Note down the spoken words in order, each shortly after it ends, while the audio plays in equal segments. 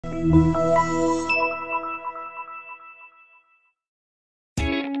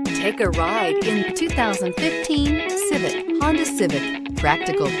Take a ride in the 2015 Civic. Honda Civic.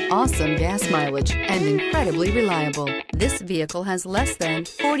 Practical, awesome gas mileage, and incredibly reliable. This vehicle has less than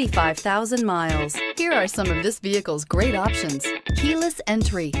 45,000 miles. Here are some of this vehicle's great options: keyless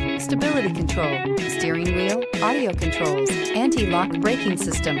entry, stability control, steering wheel audio controls, anti-lock braking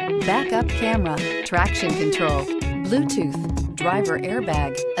system, backup camera, traction control, Bluetooth, driver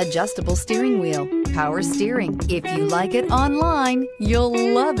airbag, adjustable steering wheel, power steering. If you like it online,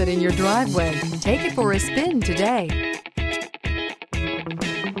 you'll love it in your driveway. Take it for a spin today.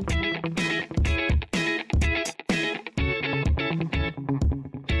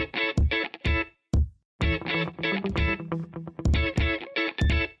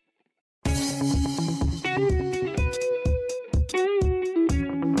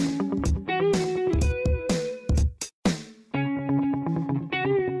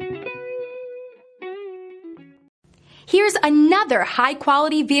 Here's another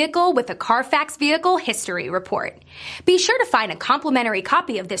high-quality vehicle with a Carfax Vehicle History Report. Be sure to find a complimentary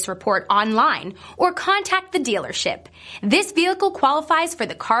copy of this report online or contact the dealership. This vehicle qualifies for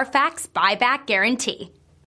the Carfax Buyback Guarantee.